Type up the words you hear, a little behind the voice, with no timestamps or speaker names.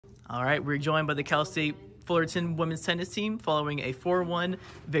All right, we're joined by the Cal State Fullerton women's tennis team following a 4-1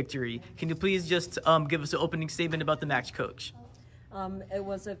 victory. Can you please just give us an opening statement about the match, Coach? It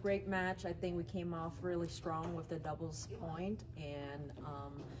was a great match. I think we came off really strong with the doubles point, and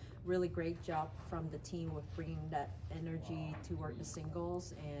really great job from the team with bringing that energy to work the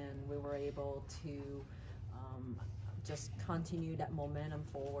singles, and we were able to just continue that momentum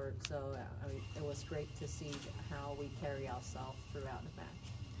forward. So it was great to see how we carry ourselves throughout the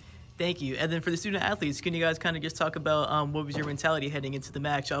match. Thank you. And then for the student athletes, can you guys kind of just talk about what was your mentality heading into the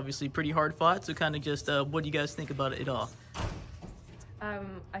match? Obviously pretty hard fought, so kind of just what do you guys think about it all?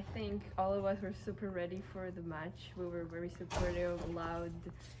 I think all of us were super ready for the match. We were very supportive, loud,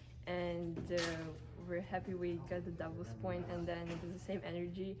 and we're happy we got the doubles point, and then it was the same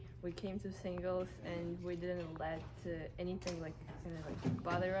energy. We came to singles and we didn't let anything like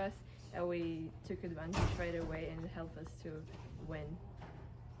bother us, and we took advantage right away and helped us to win.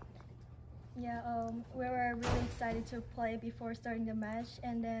 Yeah, we were really excited to play before starting the match,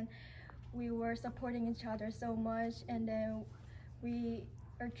 and then we were supporting each other so much, and then we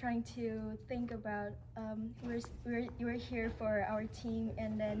are trying to think about we're here for our team,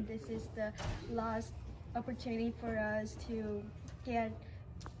 and then this is the last opportunity for us to get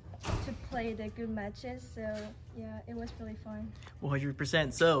to play the good matches. So yeah, it was really fun.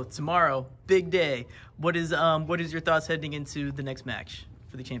 100%. So tomorrow, big day. What is your thoughts heading into the next match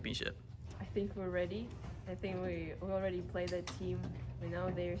for the championship? I think we're ready. I think we already played that team. We know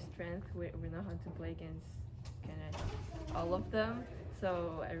their strength. We know how to play against kind of all of them.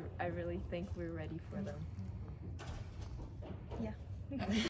 So I really think we're ready for them. Yeah.